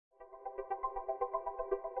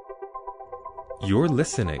You're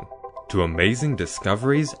listening to Amazing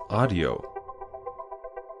Discoveries Audio.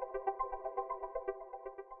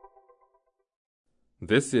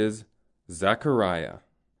 This is Zechariah,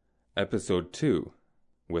 Episode 2,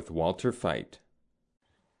 with Walter Veith.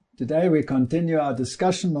 Today we continue our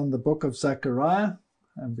discussion on the Book of Zechariah,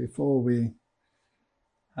 and before we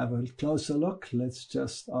have a closer look, let's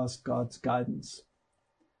just ask God's guidance.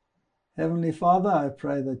 Heavenly Father, I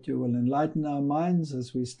pray that you will enlighten our minds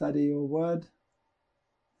as we study your word,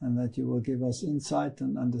 and that you will give us insight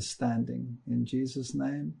and understanding. In Jesus'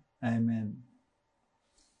 name, amen.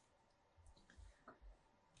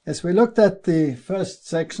 As we looked at the first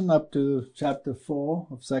section up to chapter 4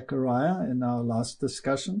 of Zechariah in our last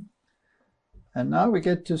discussion, and now we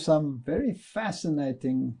get to some very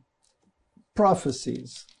fascinating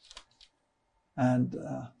prophecies. And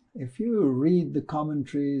if you read the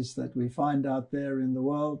commentaries that we find out there in the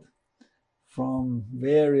world from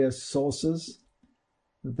various sources,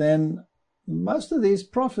 then most of these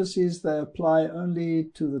prophecies, they apply only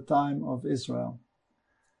to the time of Israel.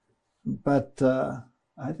 But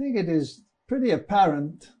I think it is pretty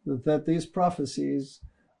apparent that these prophecies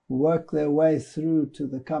work their way through to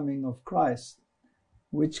the coming of Christ,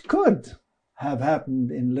 which could have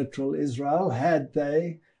happened in literal Israel had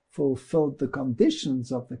they fulfilled the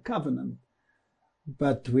conditions of the covenant.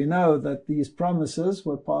 But we know that these promises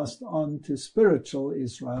were passed on to spiritual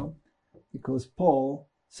Israel because Paul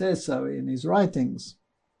says so in his writings.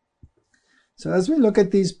 So as we look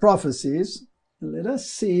at these prophecies, let us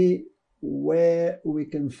see where we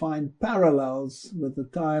can find parallels with the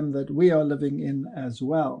time that we are living in as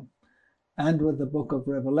well, and with the book of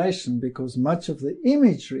Revelation, because much of the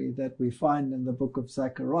imagery that we find in the book of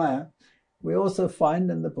Zechariah, we also find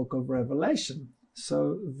in the book of Revelation.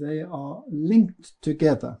 So they are linked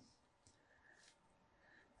together.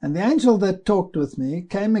 And the angel that talked with me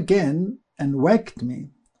came again and waked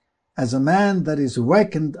me, as a man that is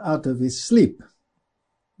wakened out of his sleep.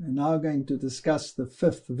 We're now going to discuss the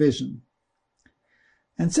fifth vision.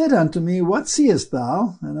 And said unto me, What seest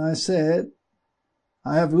thou? And I said,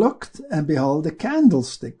 I have looked, and behold, a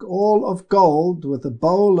candlestick, all of gold, with a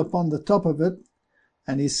bowl upon the top of it,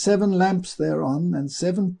 and his 7 lamps thereon, and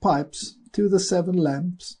 7 pipes to the 7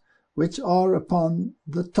 lamps, which are upon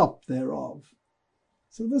the top thereof.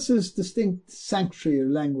 So this is distinct sanctuary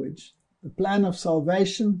language. The plan of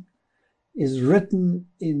salvation is written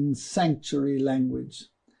in sanctuary language.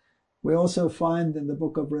 We also find in the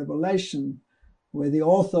book of Revelation, where the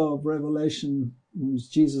author of Revelation, who is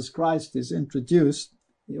Jesus Christ, is introduced,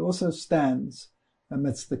 he also stands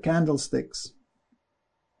amidst the candlesticks.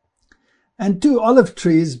 And 2 olive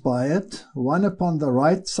trees by it, one upon the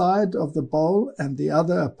right side of the bowl, and the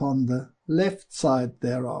other upon the left side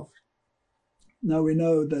thereof. Now we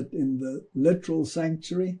know that in the literal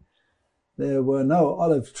sanctuary, there were no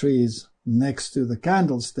olive trees next to the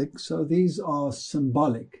candlestick, so these are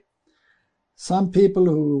symbolic. Some people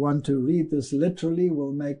who want to read this literally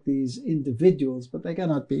will make these individuals, but they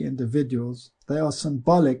cannot be individuals. They are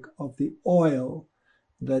symbolic of the oil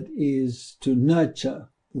that is to nurture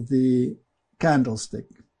the candlestick.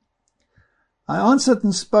 I answered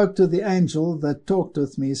and spoke to the angel that talked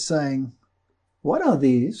with me, saying, What are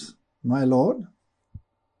these, my Lord?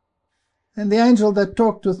 And the angel that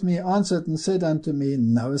talked with me answered and said unto me,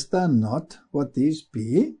 Knowest thou not what these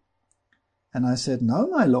be? And I said, No,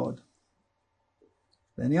 my Lord.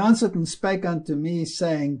 Then he answered and spake unto me,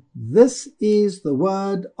 saying, This is the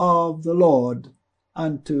word of the Lord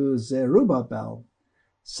unto Zerubbabel,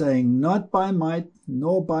 saying, Not by might,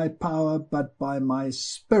 nor by power, but by my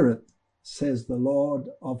Spirit, says the Lord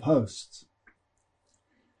of hosts.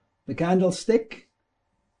 The candlestick,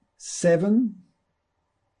 7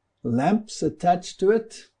 lamps attached to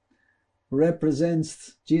it,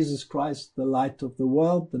 represents Jesus Christ, the light of the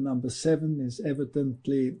world. The number 7 is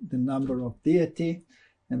evidently the number of deity.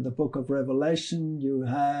 In the book of Revelation, you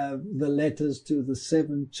have the letters to the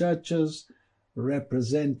 7 churches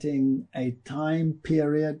representing a time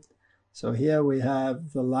period. So here we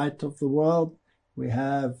have the light of the world. We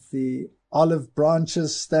have the olive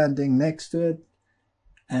branches standing next to it,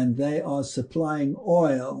 and they are supplying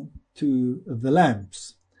oil to the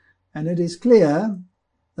lamps. And it is clear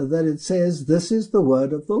that it says, This is the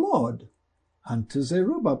word of the Lord unto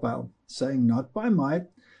Zerubbabel, saying, Not by might,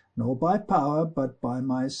 nor by power, but by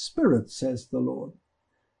my Spirit, says the Lord.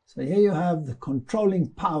 So here you have the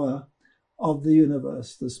controlling power of the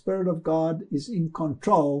universe. The Spirit of God is in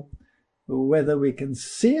control, whether we can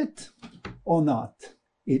see it or not.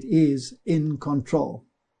 It is in control.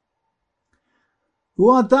 Who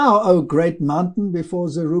art thou, O great mountain, before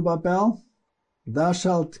Zerubbabel? Thou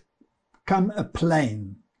shalt come a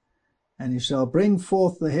plain, And he shall bring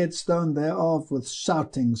forth the headstone thereof with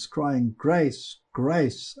shoutings, crying, Grace,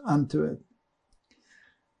 grace unto it.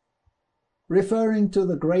 Referring to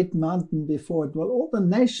the great mountain before it, well, all the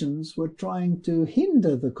nations were trying to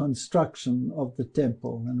hinder the construction of the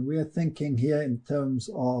temple. And we are thinking here in terms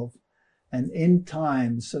of an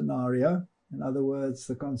end-time scenario. In other words,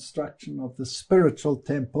 the construction of the spiritual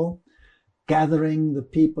temple, gathering the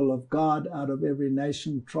people of God out of every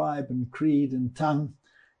nation, tribe, and creed and tongue,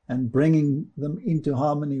 and bringing them into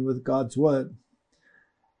harmony with God's word.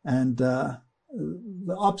 And the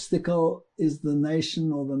obstacle is the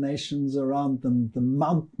nation or the nations around them, the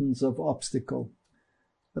mountains of obstacle.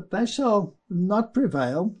 But they shall not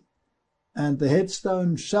prevail, and the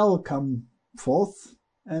headstone shall come forth.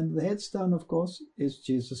 And the headstone, of course, is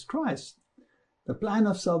Jesus Christ. The plan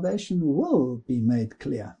of salvation will be made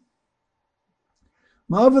clear.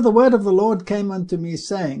 Moreover, the word of the Lord came unto me,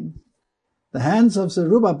 saying, The hands of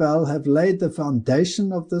Zerubbabel have laid the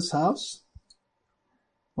foundation of this house.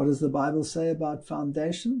 What does the Bible say about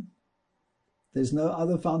foundation? There's no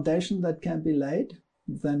other foundation that can be laid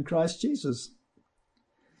than Christ Jesus.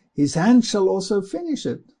 His hand shall also finish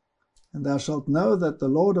it, and thou shalt know that the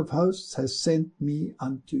Lord of hosts has sent me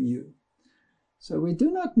unto you. So we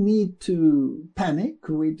do not need to panic.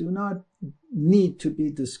 We do not need to be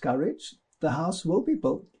discouraged. The house will be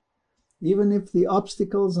built. Even if the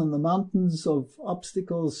obstacles and the mountains of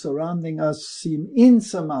obstacles surrounding us seem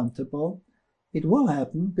insurmountable, it will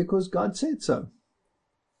happen because God said so.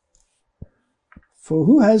 For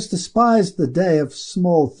who has despised the day of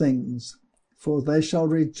small things? For they shall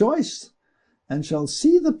rejoice and shall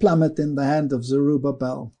see the plummet in the hand of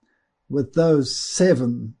Zerubbabel with those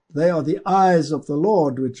 7. They are the eyes of the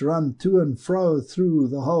Lord which run to and fro through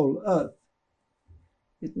the whole earth.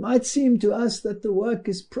 It might seem to us that the work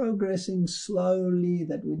is progressing slowly,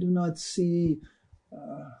 that we do not see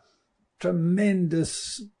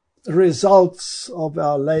tremendous results of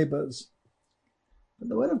our labors. But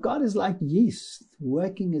the word of God is like yeast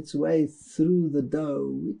working its way through the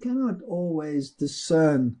dough. We cannot always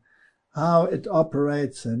discern how it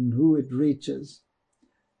operates and who it reaches.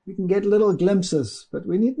 We can get little glimpses, but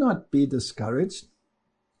we need not be discouraged.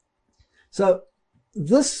 So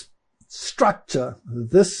this structure,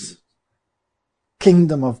 this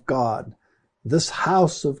kingdom of God, this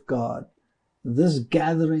house of God, this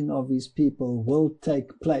gathering of his people will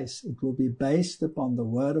take place. It will be based upon the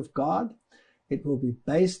word of God. It will be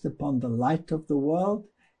based upon the light of the world.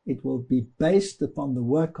 It will be based upon the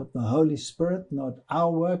work of the Holy Spirit, not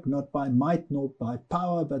our work, not by might, nor by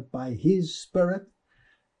power, but by his Spirit.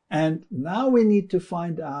 And now we need to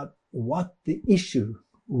find out what the issue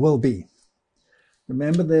will be.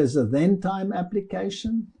 Remember, there's a then-time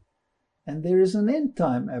application and there is an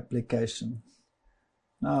end-time application.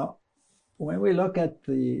 Now, when we look at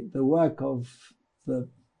the work of the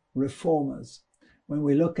reformers, when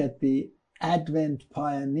we look at the Advent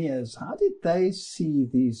pioneers, how did they see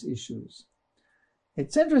these issues?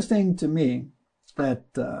 It's interesting to me that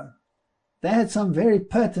they had some very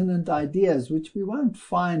pertinent ideas which we won't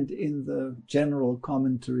find in the general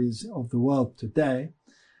commentaries of the world today.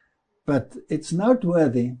 But it's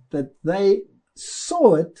noteworthy that they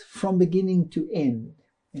saw it from beginning to end.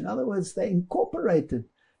 In other words, they incorporated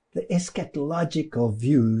the eschatological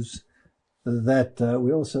views that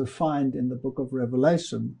we also find in the book of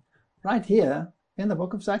Revelation, right here in the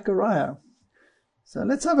book of Zechariah. So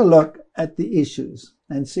let's have a look at the issues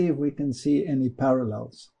and see if we can see any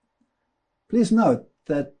parallels. Please note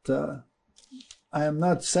that I am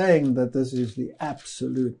not saying that this is the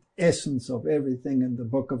absolute essence of everything in the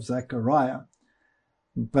book of Zechariah,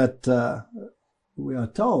 but we are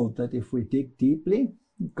told that if we dig deeply,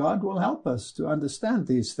 God will help us to understand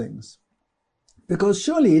these things. Because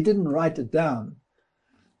surely he didn't write it down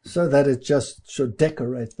so that it just should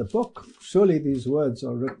decorate the book. Surely these words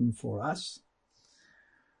are written for us.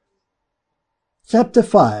 Chapter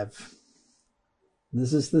 5.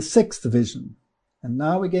 This is the 6th vision. And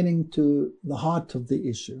now we're getting to the heart of the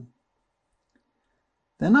issue.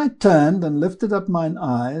 Then I turned and lifted up mine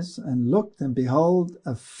eyes and looked, and behold,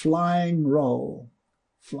 a flying roll,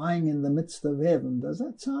 flying in the midst of heaven. Does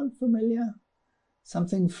that sound familiar?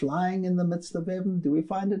 Something flying in the midst of heaven. Do we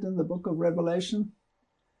find it in the book of Revelation?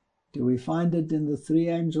 Do we find it in the 3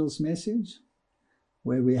 angels' message,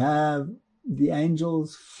 where we have the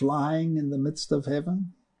angels flying in the midst of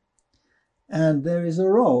heaven? And there is a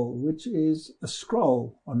roll, which is a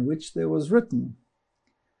scroll on which there was written.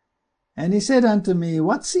 And he said unto me,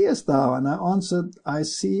 What seest thou? And I answered, I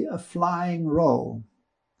see a flying roll.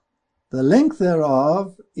 The length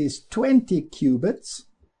thereof is 20 cubits,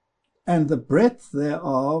 and the breadth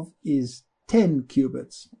thereof is 10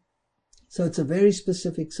 cubits. So it's a very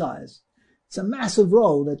specific size. It's a massive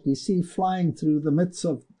roll that we see flying through the midst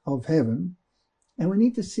of heaven. And we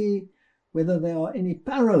need to see whether there are any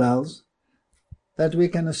parallels that we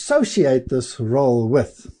can associate this roll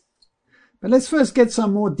with. But let's first get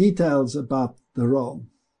some more details about the roll.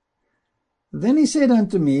 Then he said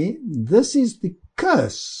unto me, This is the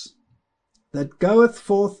curse that goeth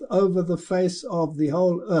forth over the face of the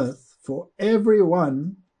whole earth, for every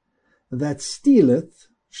one that stealeth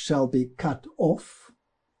shall be cut off,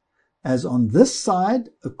 as on this side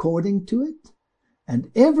according to it, and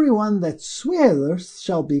every one that sweareth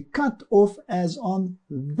shall be cut off as on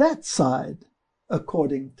that side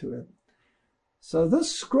according to it. So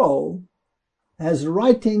this scroll has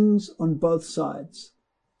writings on both sides,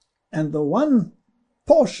 and the one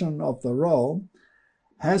portion of the roll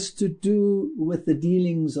has to do with the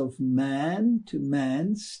dealings of man to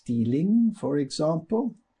man, stealing, for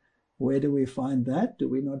example. Where do we find that? Do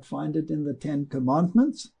we not find it in the 10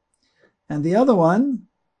 Commandments? And the other one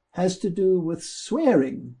has to do with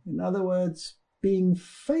swearing. In other words, being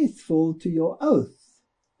faithful to your oath.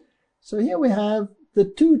 So here we have the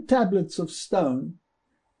 2 tablets of stone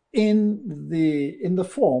in the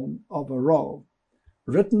form of a roll,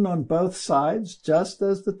 written on both sides, just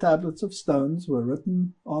as the tablets of stones were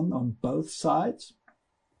written on both sides.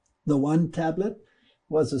 The one tablet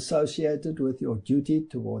was associated with your duty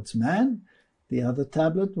towards man. The other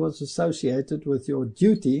tablet was associated with your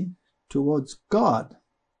duty towards God.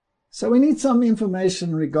 So we need some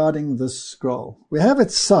information regarding this scroll. We have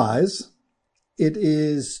its size. It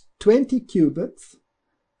is 20 cubits,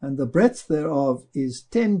 and the breadth thereof is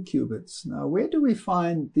 10 cubits. Now, where do we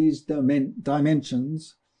find these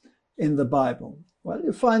dimensions in the Bible? Well,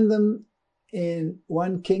 you find them in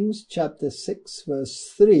 1 Kings chapter 6,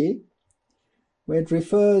 verse 3, where it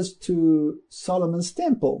refers to Solomon's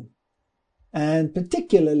temple, and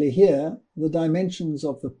particularly here, the dimensions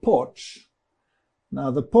of the porch. Now,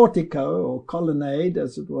 the portico, or colonnade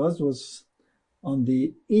as it was on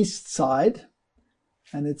the east side,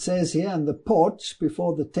 and it says here, and the porch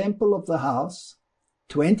before the temple of the house,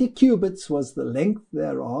 20 cubits was the length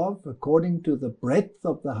thereof, according to the breadth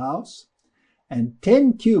of the house, and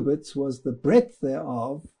 10 cubits was the breadth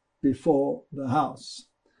thereof before the house.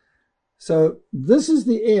 So this is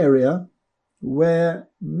the area where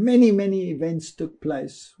many, many events took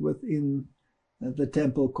place within the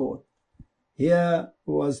temple court. Here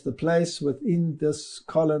was the place within this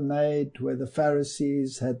colonnade where the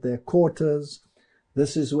Pharisees had their quarters.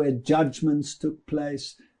 This is where judgments took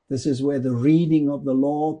place. This is where the reading of the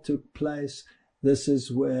law took place. This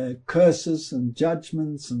is where curses and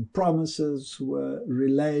judgments and promises were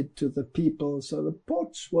relayed to the people. So the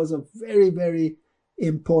porch was a very, very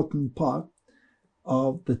important part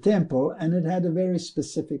of the temple, and it had a very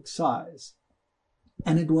specific size.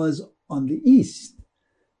 And it was on the east.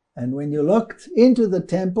 And when you looked into the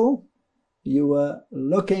temple, you were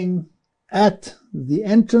looking at the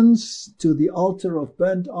entrance to the altar of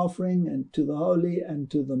burnt offering and to the holy and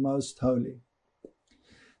to the most holy.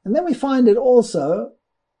 And then we find it also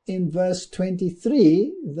in verse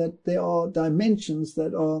 23 that there are dimensions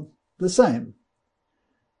that are the same.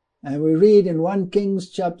 And we read in 1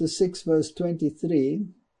 Kings chapter 6 verse 23,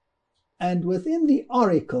 and within the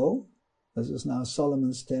oracle, this is now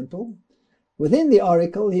Solomon's temple, within the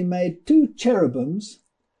oracle he made 2 cherubims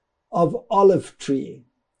of olive tree,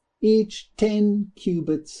 each 10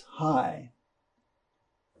 cubits high.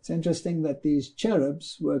 It's interesting that these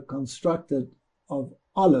cherubs were constructed of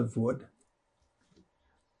olive wood.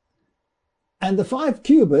 And the 5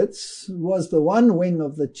 cubits was the one wing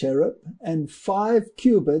of the cherub, and 5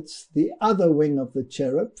 cubits the other wing of the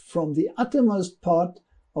cherub, from the uttermost part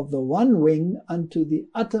of the one wing unto the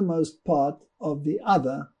uttermost part of the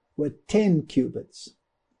other were 10 cubits.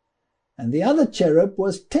 And the other cherub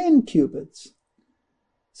was 10 cubits.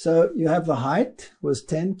 So you have the height was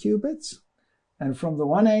 10 cubits, and from the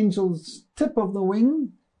one angel's tip of the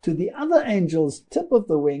wing to the other angel's tip of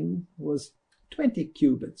the wing was 20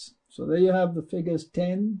 cubits. So there you have the figures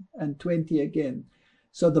 10 and 20 again.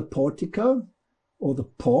 So the portico, or the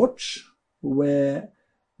porch, where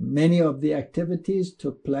many of the activities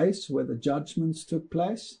took place, where the judgments took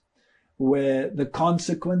place, where the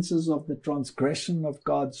consequences of the transgression of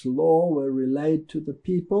God's law were relayed to the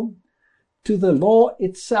people, to the law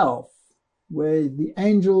itself, where the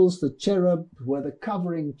angels, the cherub, were the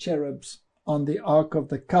covering cherubs on the Ark of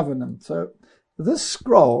the Covenant. So this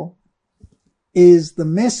scroll is the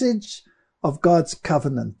message of God's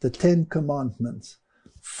covenant, the 10 Commandments,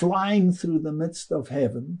 flying through the midst of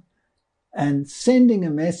heaven and sending a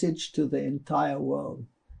message to the entire world.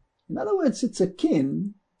 In other words, it's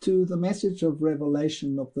akin to the message of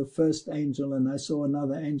Revelation of the first angel, and I saw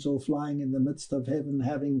another angel flying in the midst of heaven,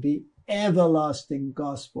 having the everlasting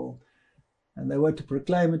gospel. And they were to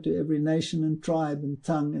proclaim it to every nation and tribe and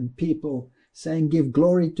tongue and people, saying, give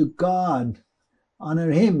glory to God.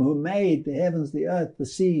 Honor him who made the heavens, the earth, the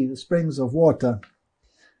sea, the springs of water.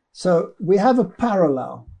 So we have a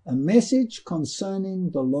parallel, a message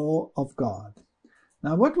concerning the law of God.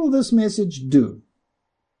 Now, what will this message do?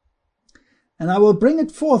 And I will bring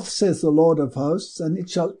it forth, says the Lord of hosts, and it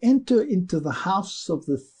shall enter into the house of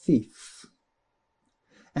the thief,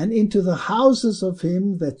 and into the houses of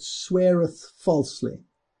him that sweareth falsely.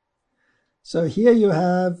 So here you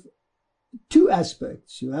have two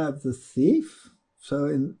aspects. You have the thief. So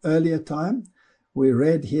in earlier time, we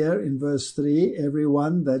read here in verse 3,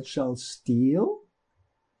 everyone that shall steal,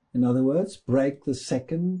 in other words, break the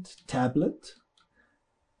second tablet,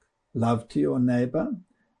 love to your neighbor,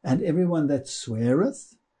 and everyone that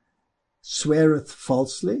sweareth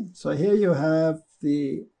falsely. So here you have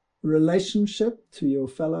the relationship to your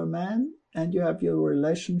fellow man, and you have your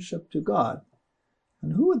relationship to God.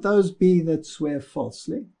 And who would those be that swear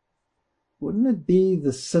falsely? Wouldn't it be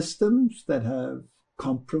the systems that have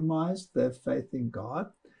compromised their faith in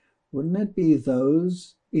God? Wouldn't it be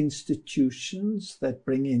those institutions that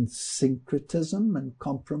bring in syncretism and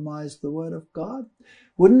compromise the word of God?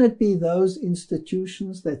 Wouldn't it be those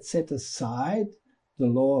institutions that set aside the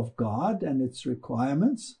law of God and its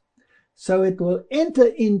requirements? So it will enter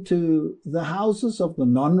into the houses of the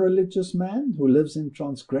non-religious man who lives in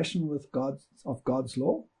transgression with God's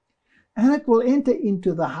law. And it will enter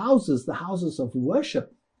into the houses of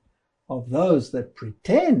worship of those that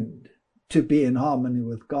pretend to be in harmony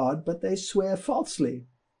with God, but they swear falsely.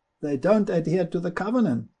 They don't adhere to the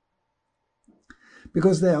covenant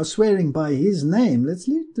because they are swearing by his name. Let's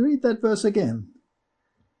read that verse again.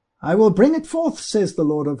 I will bring it forth, says the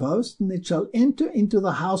Lord of hosts, and it shall enter into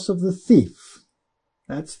the house of the thief.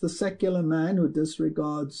 That's the secular man who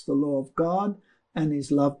disregards the law of God and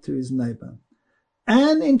his love to his neighbor.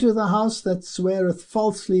 And into the house that sweareth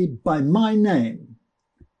falsely by my name.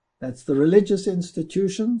 That's the religious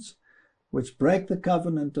institutions which break the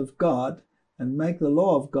covenant of God and make the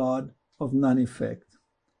law of God of none effect.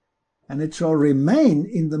 And it shall remain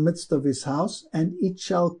in the midst of his house, and it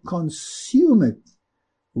shall consume it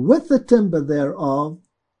with the timber thereof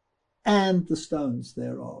and the stones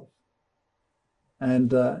thereof.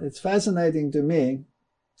 And it's fascinating to me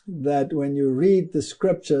that when you read the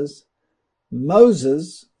scriptures,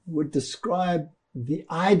 Moses would describe the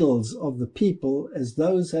idols of the people as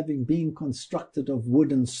those having been constructed of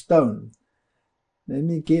wood and stone. Let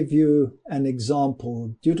me give you an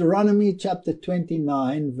example. Deuteronomy chapter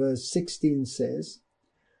 29 verse 16 says,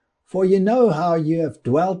 For you know how you have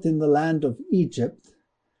dwelt in the land of Egypt,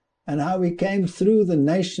 and how we came through the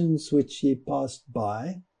nations which ye passed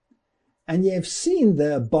by, and ye have seen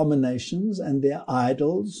their abominations and their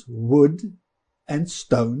idols, wood and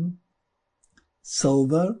stone,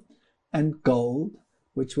 silver and gold,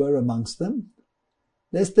 which were amongst them,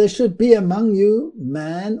 lest there should be among you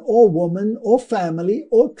man or woman or family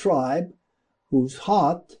or tribe, whose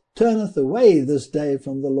heart turneth away this day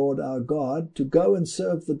from the Lord our God, to go and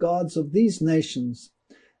serve the gods of these nations,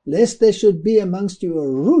 lest there should be amongst you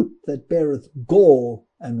a root that beareth gall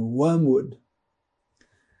and wormwood.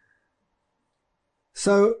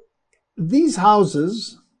 So these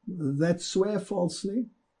houses that swear falsely,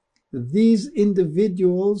 these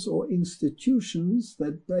individuals or institutions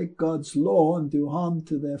that break God's law and do harm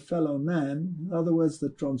to their fellow man, in other words, the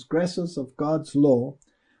transgressors of God's law,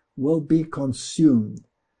 will be consumed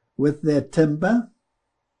with their timber.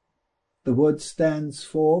 The wood stands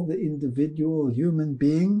for the individual human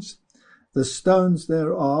beings, the stones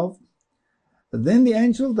thereof. Then the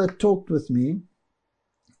angel that talked with me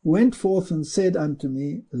went forth and said unto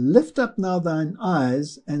me, Lift up now thine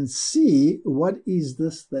eyes, and see what is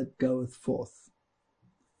this that goeth forth.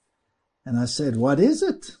 And I said, What is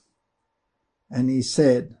it? And he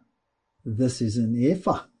said, This is an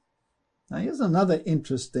ephah. Now here's another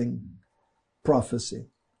interesting prophecy.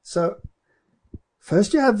 So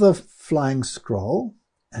first you have the flying scroll,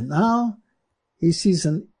 and now he sees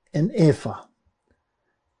an ephah.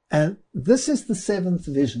 And this is the seventh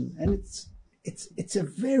vision, and it's a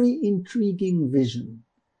very intriguing vision.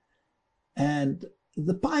 And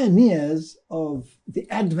the pioneers of the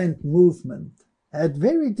Advent movement had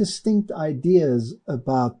very distinct ideas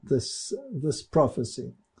about this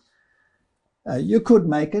prophecy. You could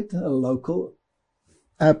make it a local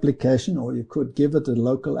application, or you could give it a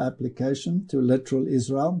local application to literal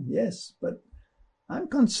Israel, yes, but I'm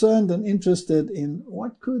concerned and interested in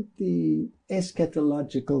what could the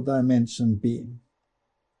eschatological dimension be.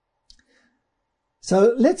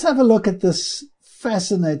 So let's have a look at this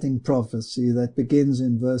fascinating prophecy that begins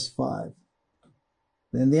in verse 5.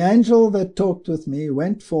 Then the angel that talked with me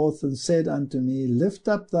went forth and said unto me, Lift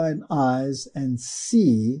up thine eyes and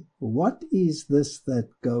see, what is this that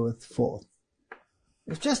goeth forth?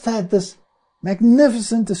 We've just had this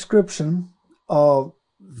magnificent description of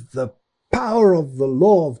the power of the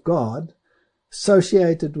law of God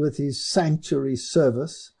associated with his sanctuary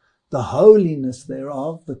service, the holiness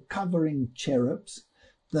thereof, the covering cherubs,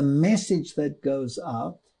 the message that goes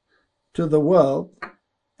out to the world.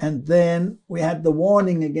 And then we had the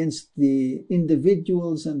warning against the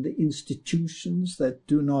individuals and the institutions that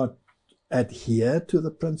do not adhere to the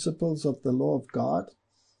principles of the law of God.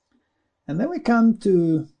 And then we come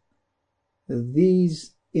to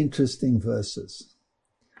these interesting verses.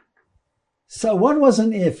 So what was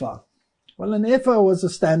an ephah? Well, an ephah was a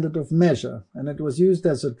standard of measure, and it was used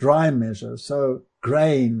as a dry measure. So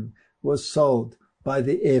grain was sold by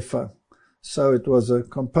the ephah. So it was a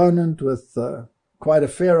component with quite a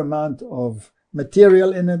fair amount of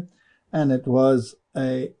material in it, and it was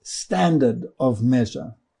a standard of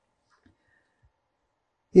measure.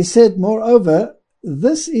 He said, moreover,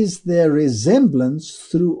 this is their resemblance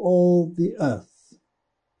through all the earth.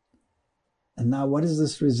 And now what is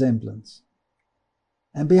this resemblance?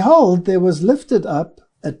 And behold, there was lifted up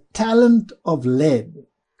a talent of lead.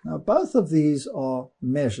 Now both of these are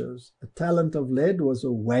measures. A talent of lead was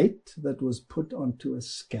a weight that was put onto a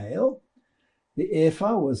scale. The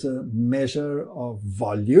ephah was a measure of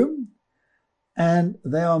volume, and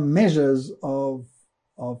they are measures of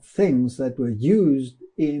things that were used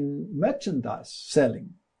in merchandise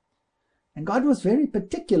selling. And God was very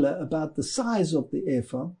particular about the size of the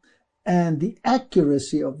ephah and the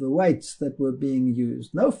accuracy of the weights that were being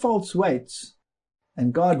used. No false weights.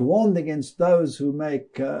 And God warned against those who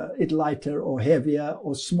make it lighter or heavier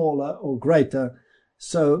or smaller or greater.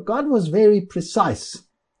 So God was very precise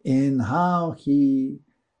in how he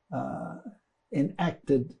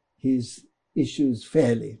enacted his issues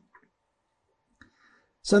fairly.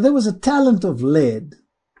 So there was a talent of lead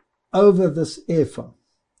over this ephah.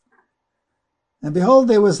 And behold,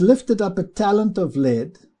 there was lifted up a talent of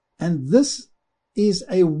lead, and this is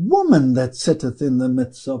a woman that sitteth in the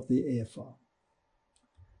midst of the ephah.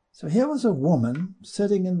 So here was a woman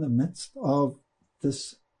sitting in the midst of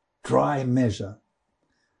this dry measure.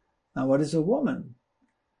 Now what is a woman?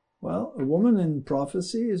 Well, a woman in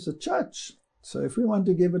prophecy is a church. So if we want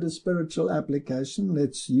to give it a spiritual application,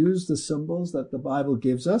 let's use the symbols that the Bible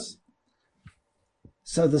gives us.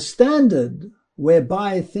 So the standard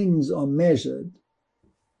whereby things are measured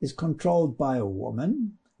is controlled by a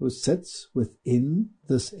woman who sits within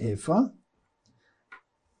this ephah.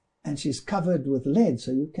 And she's covered with lead,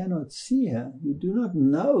 so you cannot see her. You do not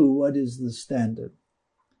know what is the standard.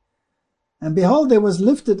 And behold, there was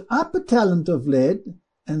lifted up a talent of lead,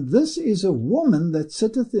 and this is a woman that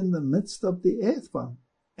sitteth in the midst of the ephah.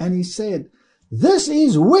 And he said, This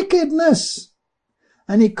is wickedness.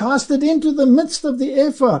 And he cast it into the midst of the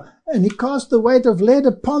ephah, and he cast the weight of lead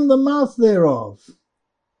upon the mouth thereof.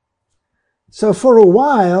 So for a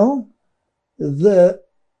while, the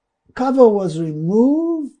cover was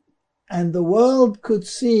removed, and the world could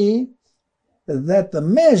see that the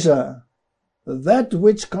measure, that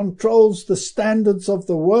which controls the standards of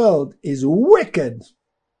the world, is wicked.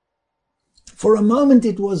 For a moment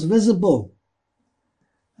it was visible,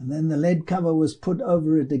 and then the lead cover was put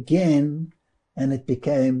over it again, and it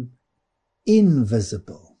became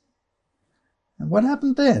invisible. And what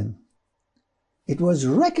happened then? It was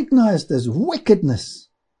recognized as wickedness.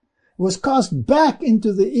 It was cast back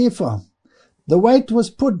into the ephah. The weight was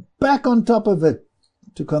put back on top of it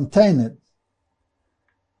to contain it.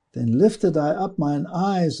 Then lifted I up mine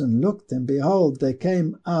eyes and looked, and behold, there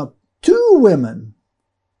came out 2 women,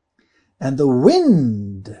 and the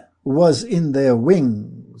wind was in their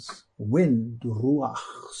wings. Wind, ruach,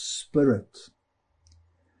 spirit.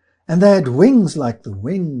 And they had wings like the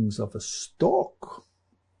wings of a stork.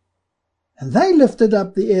 And they lifted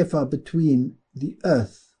up the ephah between the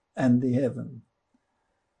earth and the heaven.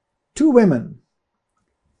 2 women,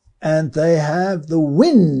 and they have the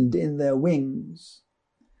wind in their wings.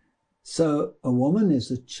 So a woman is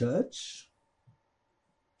a church,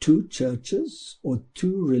 2 churches or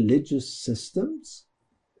 2 religious systems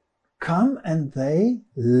come and they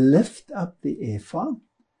lift up the ephah.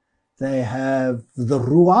 They have the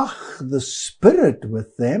ruach, the spirit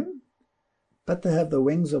with them, but they have the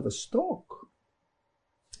wings of a stork.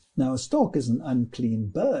 Now a stork is an unclean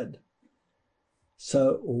bird.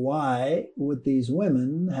 So why would these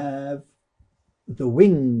women have the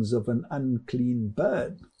wings of an unclean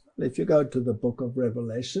bird? If you go to the book of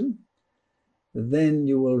Revelation, then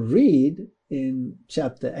you will read in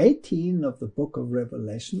chapter 18 of the book of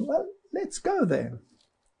Revelation. Well, let's go there.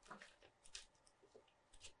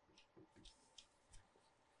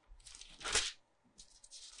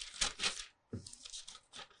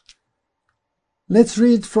 Let's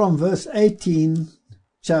read from verse 18,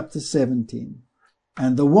 chapter 17.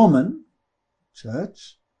 And the woman,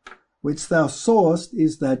 church, which thou sawest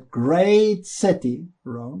is that great city,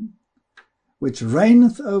 Rome, which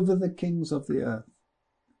reigneth over the kings of the earth.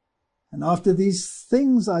 And after these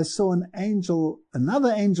things I saw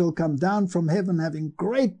another angel come down from heaven, having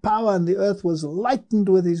great power, and the earth was lightened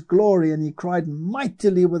with his glory. And he cried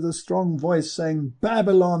mightily with a strong voice, saying,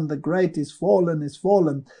 Babylon the great is fallen, is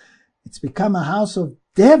fallen. It's become a house of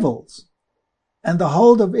devils, and the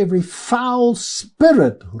hold of every foul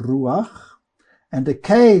spirit, ruach, and a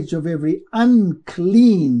cage of every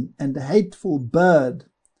unclean and hateful bird.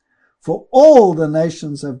 For all the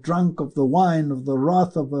nations have drunk of the wine of the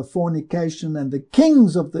wrath of her fornication, and the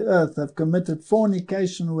kings of the earth have committed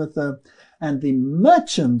fornication with her, and the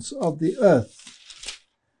merchants of the earth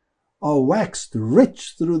are waxed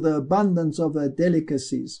rich through the abundance of her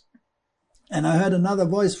delicacies. And I heard another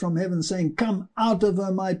voice from heaven saying, Come out of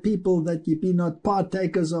her, my people, that ye be not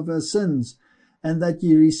partakers of her sins, and that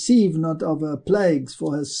ye receive not of her plagues,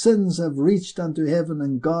 for her sins have reached unto heaven,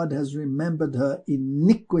 and God has remembered her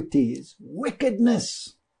iniquities,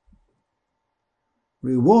 wickedness.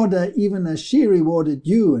 Reward her even as she rewarded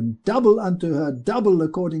you, and double unto her, double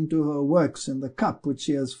according to her works, and the cup which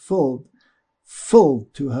she has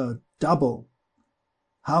filled to her double.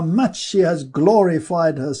 How much she has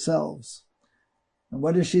glorified herself. And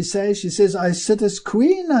what does she say? She says, I sit as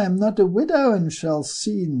queen, I am not a widow, and shall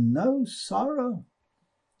see no sorrow.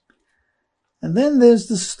 And then there's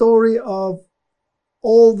the story of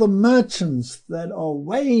all the merchants that are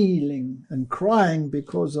wailing and crying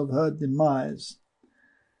because of her demise.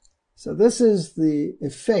 So this is the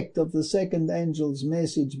effect of the second angel's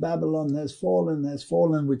message, Babylon has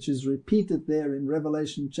fallen, which is repeated there in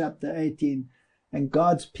Revelation chapter 18. And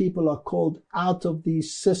God's people are called out of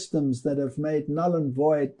these systems that have made null and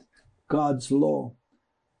void God's law,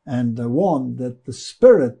 and warned that the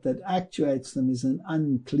spirit that actuates them is an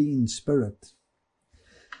unclean spirit.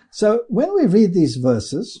 So when we read these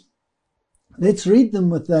verses, let's read them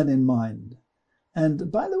with that in mind.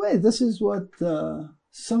 And by the way, this is what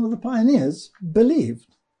some of the pioneers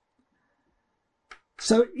believed.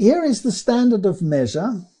 So here is the standard of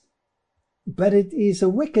measure, but it is a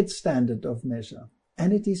wicked standard of measure,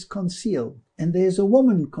 and it is concealed, and there's a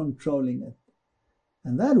woman controlling it.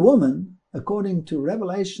 And that woman, according to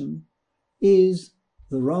Revelation, is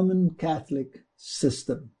the Roman Catholic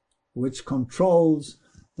system, which controls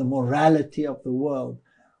the morality of the world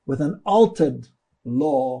with an altered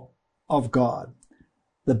law of God.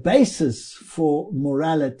 The basis for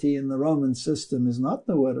morality in the Roman system is not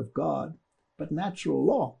the word of God, but natural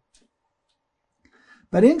law.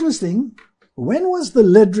 But interesting, when was the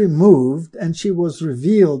lid removed and she was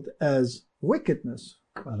revealed as wickedness?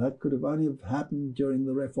 Well, that could have only happened during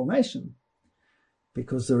the Reformation,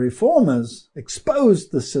 because the reformers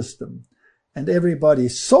exposed the system and everybody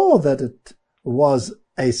saw that it was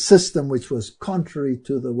a system which was contrary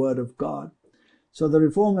to the word of God. So the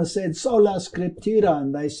reformers said, sola scriptura,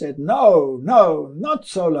 and they said, no, not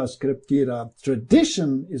sola scriptura.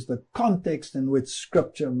 Tradition is the context in which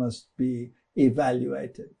scripture must be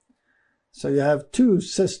evaluated. So you have two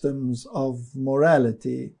systems of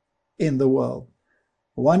morality in the world.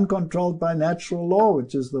 One controlled by natural law,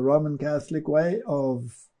 which is the Roman Catholic way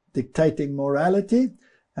of dictating morality,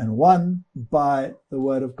 and one by the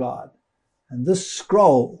word of God. And this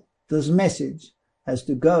scroll, this message, has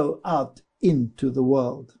to go out into the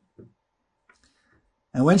world.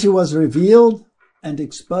 And when she was revealed and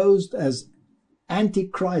exposed as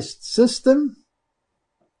Antichrist system,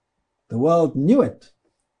 the world knew it.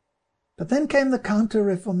 But then came the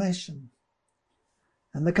Counter-Reformation.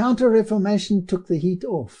 And the Counter-Reformation took the heat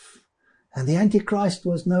off. And the Antichrist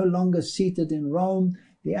was no longer seated in Rome.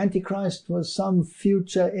 The Antichrist was some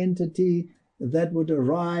future entity that would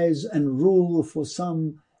arise and rule for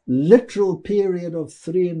some literal period of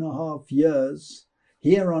 3.5 years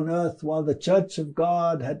here on earth while the Church of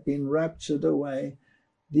God had been raptured away.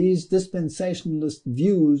 These dispensationalist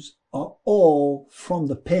views are all from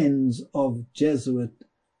the pens of Jesuit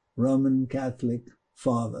Roman Catholic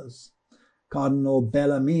fathers. Cardinal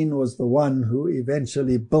Bellarmine was the one who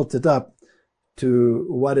eventually built it up to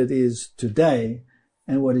what it is today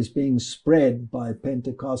and what is being spread by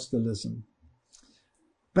Pentecostalism.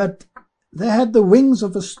 But they had the wings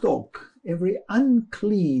of a stork, every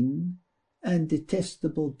unclean and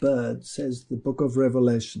detestable bird, says the book of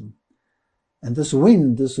Revelation. And this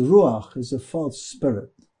wind, this ruach, is a false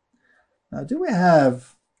spirit. Now, do we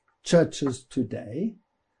have churches today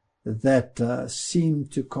that seem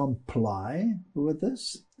to comply with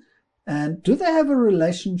this? And do they have a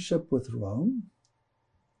relationship with Rome?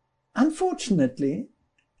 Unfortunately,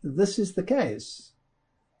 this is the case,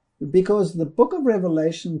 because the book of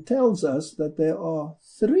Revelation tells us that there are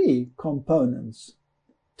 3 components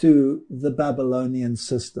to the Babylonian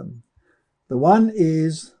system. The one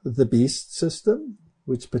is the beast system,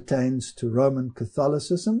 which pertains to Roman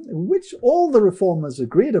Catholicism, which all the reformers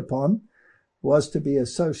agreed upon was to be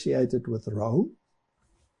associated with Rome.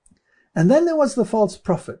 And then there was the false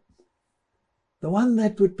prophet, the one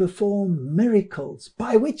that would perform miracles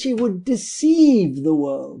by which he would deceive the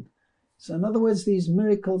world. So in other words, these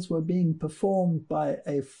miracles were being performed by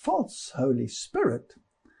a false Holy Spirit.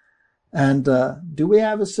 And do we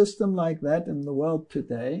have a system like that in the world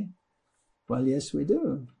today? Well, yes, we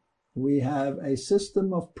do. We have a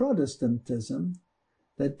system of Protestantism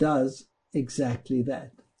that does exactly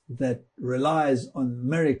that, that relies on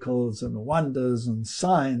miracles and wonders and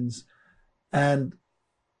signs. And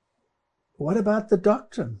what about the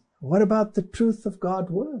doctrine? What about the truth of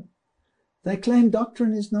God's word? They claim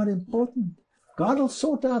doctrine is not important. God will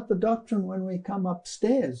sort out the doctrine when we come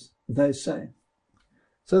upstairs, they say.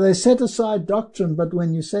 So they set aside doctrine, but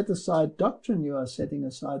when you set aside doctrine, you are setting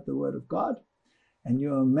aside the word of God, and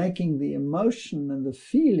you are making the emotion and the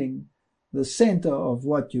feeling the center of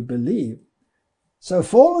what you believe. So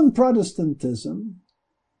fallen Protestantism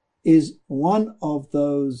is one of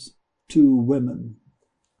those 2 women.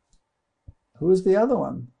 Who is the other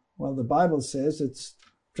one? Well, the Bible says it's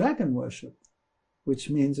dragon worship, which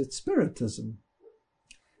means it's spiritism.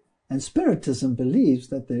 And spiritism believes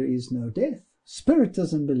that there is no death.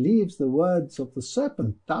 Spiritism believes the words of the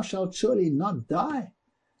serpent, thou shalt surely not die.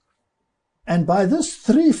 And by this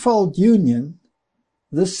threefold union,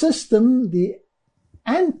 the system, the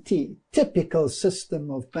anti-typical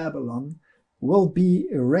system of Babylon, will be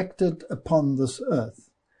erected upon this earth.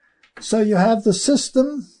 So you have the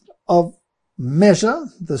system of measure,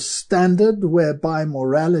 the standard whereby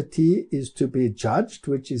morality is to be judged,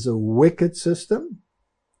 which is a wicked system.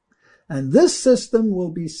 And this system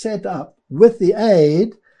will be set up with the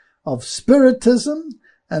aid of Spiritism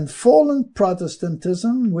and fallen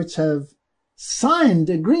Protestantism, which have signed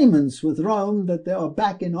agreements with Rome that they are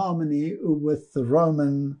back in harmony with the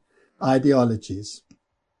Roman ideologies.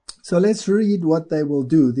 So let's read what they will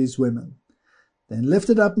do, these women. Then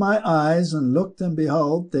lifted up my eyes and looked, and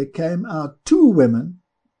behold, there came out 2 women,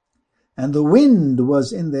 and the wind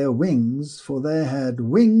was in their wings, for they had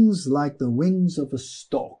wings like the wings of a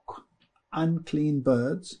stork, unclean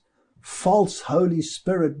birds, false Holy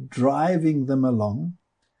Spirit driving them along.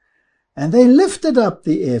 And they lifted up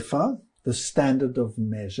the ephah, the standard of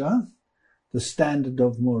measure, the standard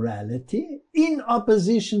of morality, in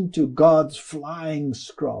opposition to God's flying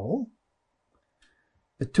scroll,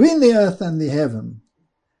 between the earth and the heaven,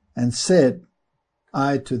 and said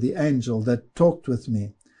I to the angel that talked with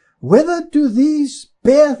me, whither do these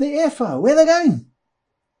bear the ephah? Where are they going?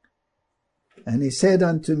 And he said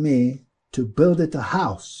unto me, to build it a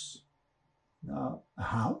house. Now, a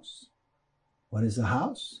house? What is a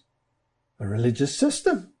house? A religious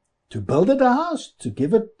system. To build it a house, to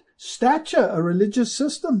give it stature, a religious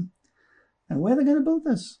system. And where are they going to build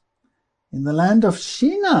this? In the land of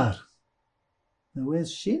Shinar. Now,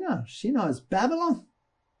 where's Shinar? Shinar is Babylon.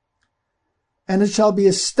 And it shall be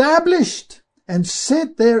established and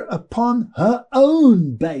set there upon her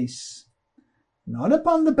own base. Not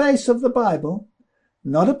upon the base of the Bible,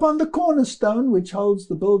 not upon the cornerstone which holds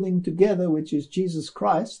the building together, which is Jesus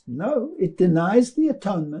Christ. No, it denies the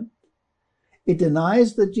atonement. It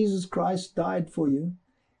denies that Jesus Christ died for you.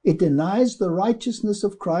 It denies the righteousness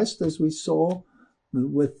of Christ, as we saw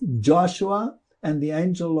with Joshua and the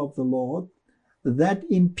angel of the Lord, that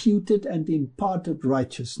imputed and imparted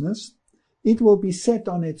righteousness. It will be set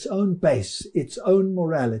on its own base, its own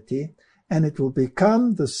morality, and it will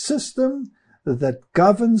become the system that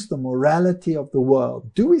governs the morality of the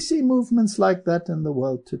world. Do we see movements like that in the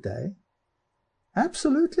world today?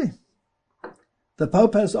 Absolutely. The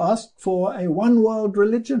Pope has asked for a one-world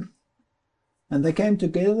religion, and they came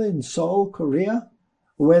together in Seoul, Korea,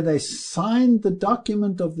 where they signed the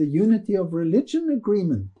document of the Unity of Religion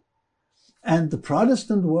Agreement. And the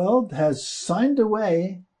Protestant world has signed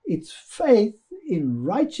away its faith in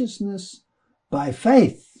righteousness by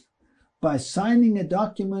faith, by signing a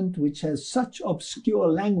document which has such obscure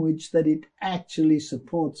language that it actually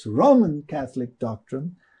supports Roman Catholic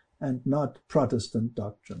doctrine and not Protestant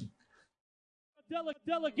doctrine.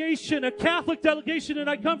 delegation, a Catholic delegation, and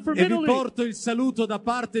I come from E vi Italy. porto il saluto da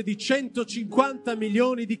parte di 150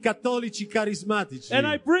 milioni di cattolici carismatici. And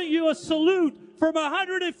I bring you a salute from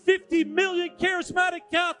 150 million charismatic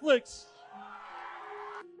Catholics.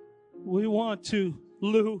 We want to,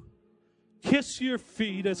 Lou, kiss your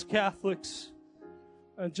feet as Catholics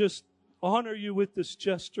and just honor you with this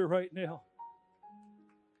gesture right now.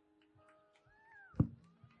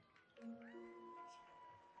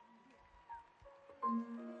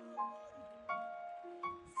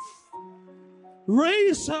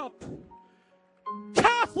 Raise up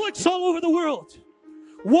Catholics all over the world.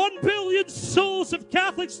 1 billion souls of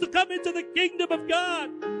Catholics to come into the kingdom of God.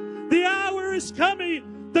 The hour is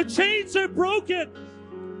coming. The chains are broken.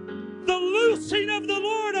 The loosing of the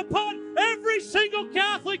Lord upon every single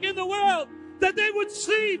Catholic in the world, that they would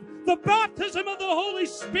see the baptism of the Holy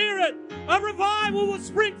Spirit. A revival will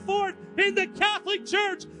spring forth in the Catholic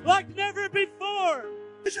Church like never before.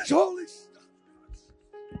 This is holy stuff.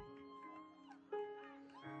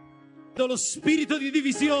 Lo spirito di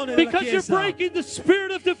divisione della Because you're Chiesa. breaking the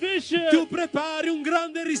spirit of division. Tu prepari un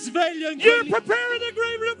grande risveglio in You're quelli preparing a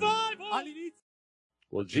great revival. all'inizio.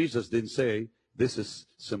 Well, Jesus didn't say, this is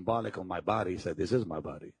symbolic of my body. He said, this is my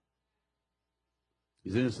body.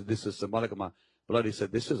 He didn't say, this is symbolic of my blood. He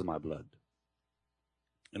said, this is my blood.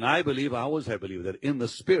 And I always have believed that in the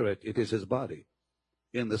spirit, it is his body.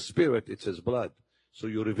 In the spirit, it's his blood. So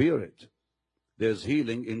you revere it. There's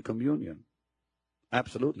healing in communion.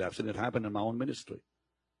 Absolutely. I've seen it happen in my own ministry.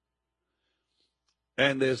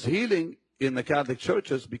 And there's healing in the Catholic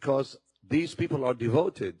churches because these people are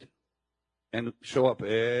devoted and show up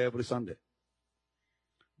every Sunday.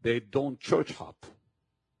 They don't church hop.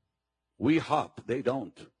 We hop. They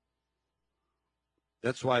don't.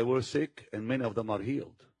 That's why we're sick and many of them are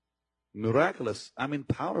healed. Miraculous,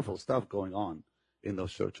 powerful stuff going on in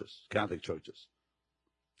those churches, Catholic churches.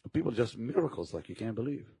 People just miracles like you can't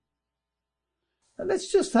believe.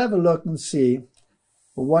 Let's just have a look and see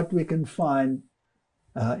what we can find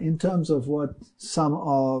in terms of what some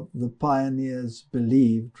of the pioneers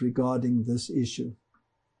believed regarding this issue.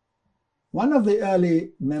 One of the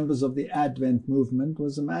early members of the Advent movement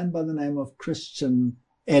was a man by the name of Christian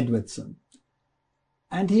Edwardson.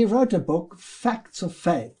 And he wrote a book, Facts of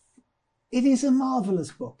Faith. It is a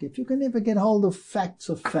marvelous book. If you can ever get hold of Facts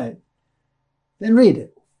of Faith, then read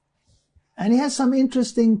it. And he has some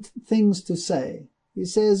interesting things to say. He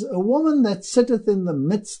says, a woman that sitteth in the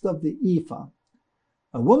midst of the ephah.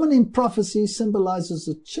 A woman in prophecy symbolizes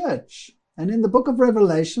a church. And in the book of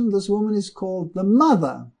Revelation, this woman is called the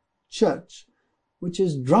Mother Church, which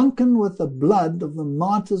is drunken with the blood of the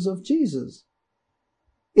martyrs of Jesus.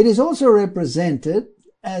 It is also represented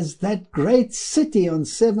as that great city on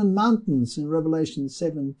 7 mountains in Revelation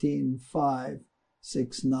 17, 5,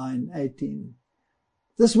 6, 9, 18.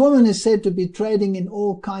 This woman is said to be trading in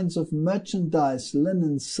all kinds of merchandise,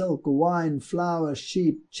 linen, silk, wine, flour,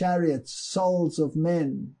 sheep, chariots, souls of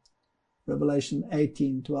men. Revelation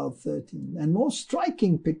 18, 12, 13. And more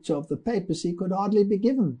striking picture of the papacy could hardly be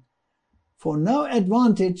given. For no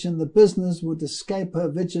advantage in the business would escape her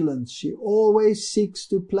vigilance. She always seeks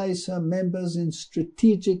to place her members in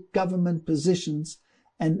strategic government positions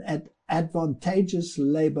and at advantageous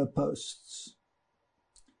labor posts.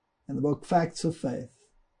 In the book Facts of Faith,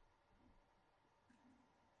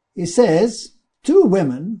 he says, 2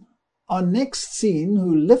 women are next seen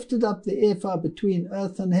who lifted up the ephah between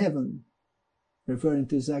earth and heaven, referring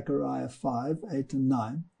to Zechariah 5, 8 and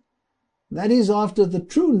 9. That is, after the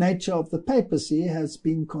true nature of the papacy has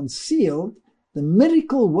been concealed, the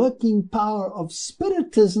miracle-working power of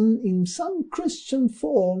Spiritism in some Christian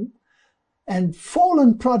form and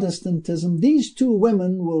fallen Protestantism, these 2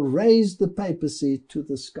 women will raise the papacy to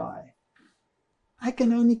the sky. I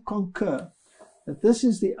can only concur that this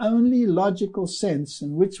is the only logical sense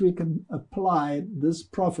in which we can apply this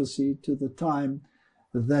prophecy to the time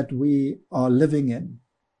that we are living in.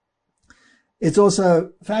 It's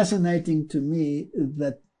also fascinating to me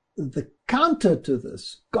that the counter to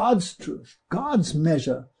this, God's truth, God's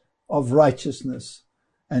measure of righteousness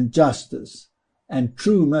and justice and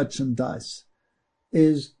true merchandise,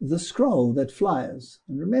 is the scroll that flies.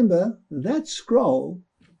 And remember, that scroll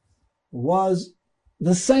was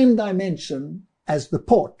the same dimension as the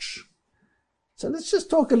porch. So let's just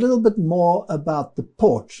talk a little bit more about the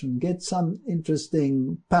porch and get some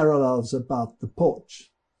interesting parallels about the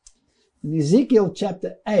porch. In Ezekiel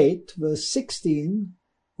chapter 8, verse 16,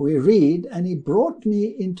 we read, "And he brought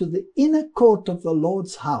me into the inner court of the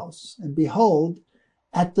Lord's house, and behold,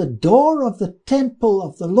 at the door of the temple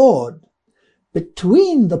of the Lord,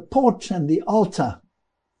 between the porch and the altar,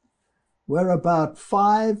 were about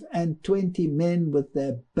 25 men with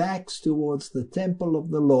their backs towards the temple of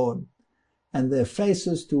the Lord and their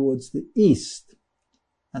faces towards the east,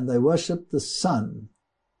 and they worshipped the sun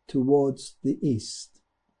towards the east.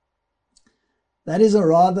 That is a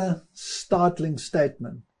rather startling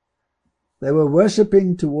statement. They were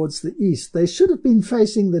worshipping towards the east. They should have been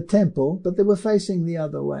facing the temple, but they were facing the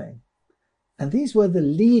other way. And these were the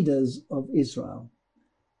leaders of Israel.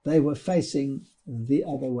 They were facing the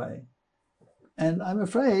other way. And I'm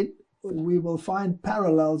afraid we will find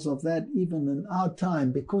parallels of that even in our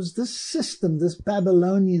time, because this system, this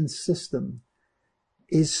Babylonian system,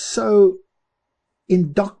 is so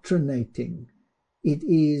indoctrinating. It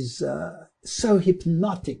is so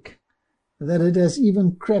hypnotic that it has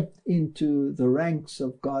even crept into the ranks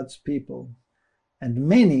of God's people. And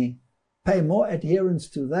many pay more adherence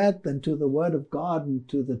to that than to the word of God and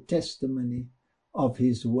to the testimony of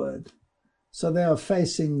his word. So they are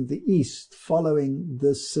facing the east, following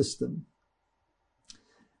this system.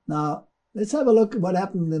 Now, let's have a look at what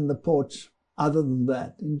happened in the porch other than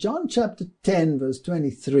that. In John chapter 10, verse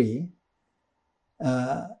 23,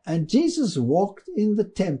 and Jesus walked in the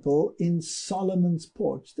temple in Solomon's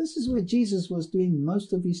porch. This is where Jesus was doing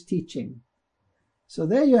most of his teaching. So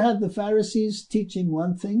there you had the Pharisees teaching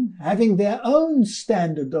one thing, having their own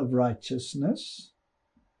standard of righteousness,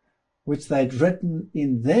 which they'd written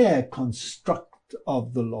in their construct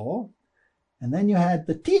of the law. And then you had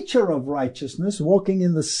the teacher of righteousness walking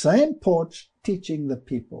in the same porch teaching the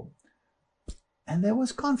people. And there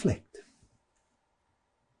was conflict.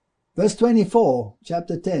 Verse 24,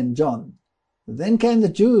 chapter 10, John. Then came the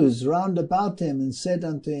Jews round about him and said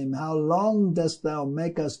unto him, How long dost thou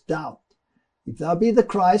make us doubt? If thou be the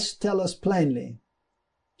Christ, tell us plainly.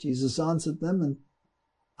 Jesus answered them, and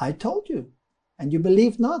I told you, and you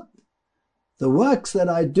believe not. The works that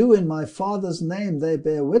I do in my Father's name, they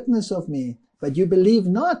bear witness of me, but you believe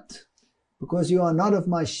not, because you are not of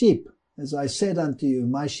my sheep. As I said unto you,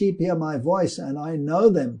 my sheep hear my voice, and I know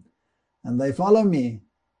them, and they follow me.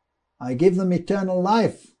 I give them eternal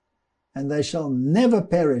life, and they shall never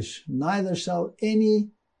perish, neither shall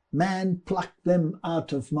any man pluck them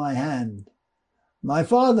out of my hand. My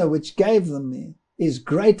Father, which gave them me, is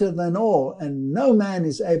greater than all, and no man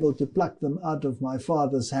is able to pluck them out of my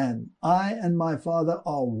Father's hand. I and my Father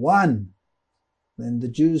are one. Then the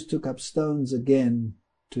Jews took up stones again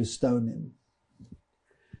to stone him.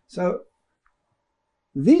 So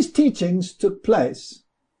these teachings took place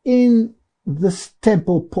in this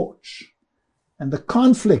temple porch, and the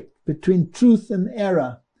conflict between truth and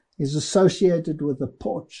error is associated with the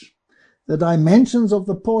porch. The dimensions of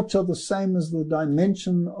the porch are the same as the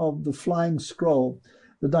dimension of the flying scroll.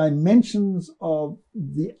 The dimensions of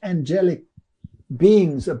the angelic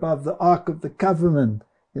beings above the Ark of the Covenant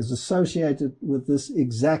is associated with this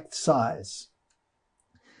exact size.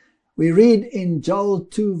 We read in Joel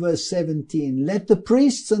 2 verse 17, Let the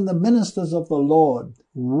priests and the ministers of the Lord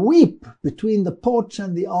weep between the porch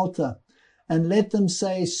and the altar, and let them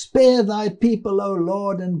say, Spare thy people, O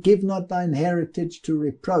Lord, and give not thine heritage to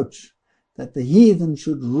reproach, that the heathen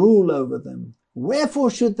should rule over them. Wherefore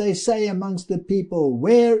should they say amongst the people,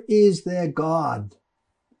 Where is their God?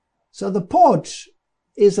 So the porch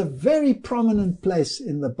is a very prominent place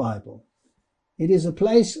in the Bible. It is a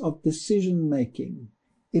place of decision making.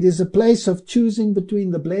 It is a place of choosing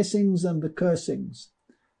between the blessings and the cursings.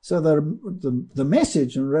 So the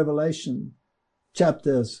message in Revelation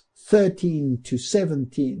chapters 13 to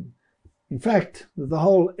 17, in fact, the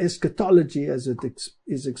whole eschatology as it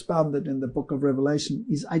is expounded in the book of Revelation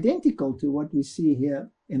is identical to what we see here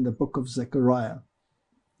in the book of Zechariah.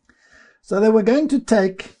 So they were going to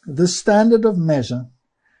take the standard of measure.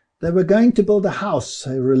 They were going to build a house,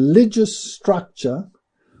 a religious structure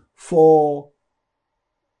for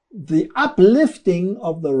the uplifting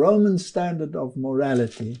of the Roman standard of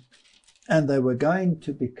morality, and they were going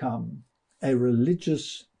to become a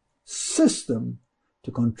religious system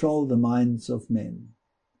to control the minds of men.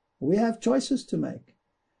 We have choices to make.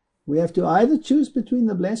 We have to either choose between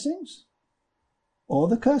the blessings or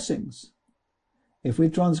the cursings. If we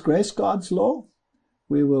transgress God's law,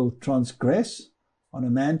 we will transgress on a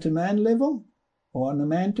man-to-man level or on a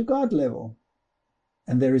man-to-God level.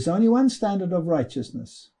 And there is only one standard of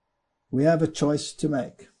righteousness. We have a choice to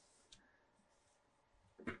make.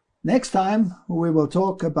 Next time, we will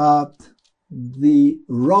talk about the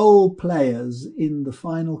role players in the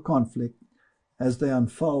final conflict as they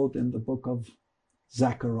unfold in the book of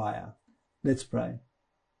Zechariah. Let's pray.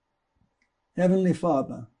 Heavenly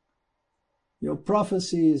Father, your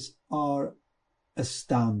prophecies are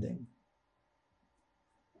astounding.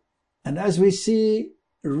 And as we see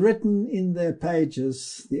written in their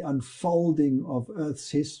pages the unfolding of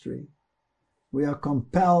Earth's history, we are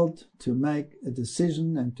compelled to make a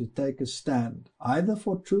decision and to take a stand, either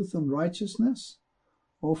for truth and righteousness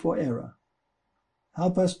or for error.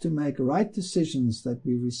 Help us to make right decisions that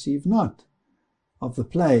we receive not of the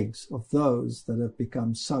plagues of those that have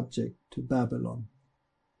become subject to Babylon.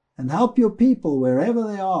 And help your people, wherever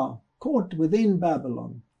they are, caught within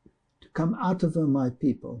Babylon, to come out of her, my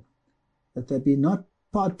people, that they be not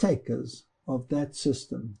partakers of that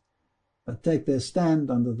system, but take their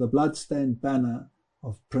stand under the bloodstained banner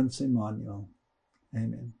of Prince Emmanuel.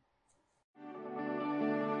 Amen.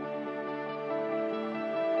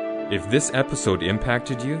 If this episode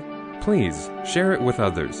impacted you, please share it with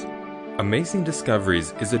others. Amazing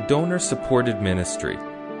Discoveries is a donor-supported ministry.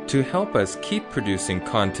 To help us keep producing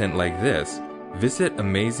content like this, visit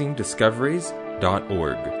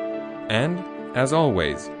amazingdiscoveries.org. And, as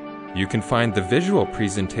always, you can find the visual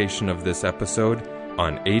presentation of this episode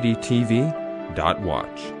on adtv.watch.